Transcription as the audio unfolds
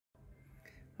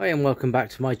Hi and welcome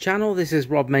back to my channel. This is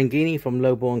Rob Menghini from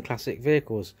Lowborn Classic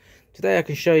Vehicles. Today I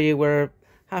can show you we're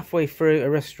halfway through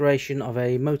a restoration of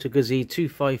a Moto Guzzi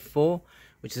 254,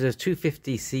 which is a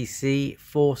 250cc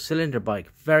 4-cylinder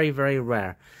bike. Very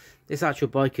rare. This actual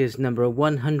bike is number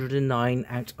 109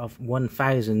 out of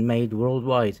 1000 made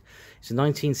worldwide. It's a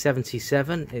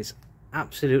 1977. It's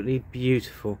absolutely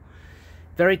beautiful.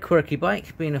 Very quirky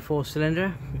bike, being a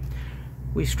 4-cylinder.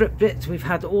 We stripped it, we've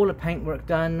had all the paintwork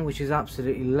done, which is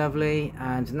absolutely lovely,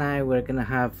 and now we're going to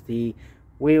have the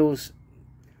wheels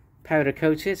powder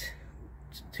coated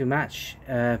to match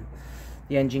the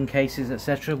engine cases,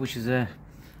 etc., which is a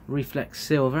reflex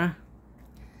silver.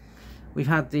 We've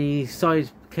had the side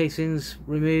casings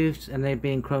removed and they're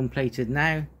being chrome plated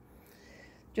now.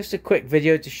 Just a quick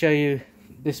video to show you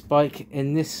this bike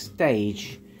in this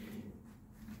stage.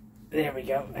 There we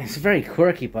go. It's a very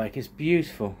quirky bike, it's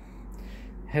beautiful.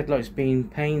 Headlights being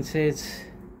painted,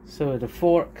 so are the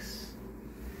forks.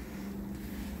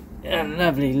 A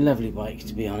lovely bike,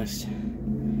 to be honest.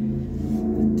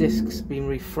 The discs been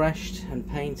refreshed and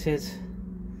painted.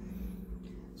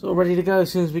 It's all ready to go as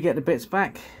soon as we get the bits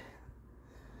back.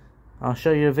 I'll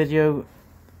show you a video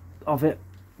of it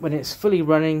when it's fully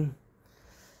running,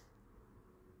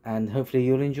 and hopefully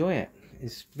you'll enjoy it.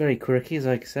 It's very quirky, as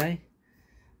I say.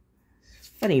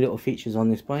 Funny little features on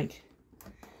this bike,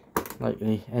 like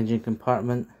the engine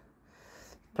compartment,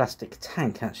 plastic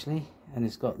tank actually, and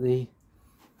it's got the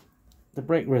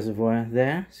brake reservoir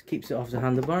there, so it keeps it off the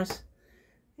handlebars.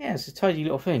 Yeah, it's a tidy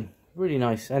little thing, really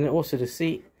nice. And also the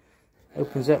seat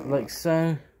opens up like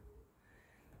so.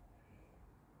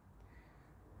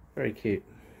 Very cute.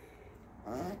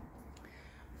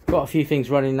 Got a few things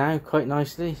running now quite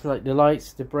nicely, like the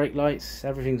lights, the brake lights,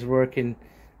 everything's working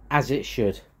as it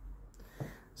should.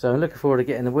 So I'm looking forward to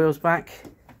getting the wheels back,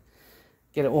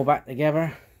 get it all back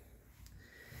together.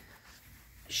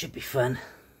 It should be fun.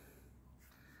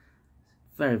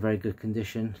 Very good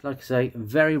condition. Like I say, a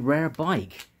very rare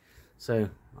bike. So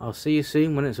I'll see you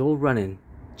soon when it's all running.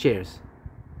 Cheers.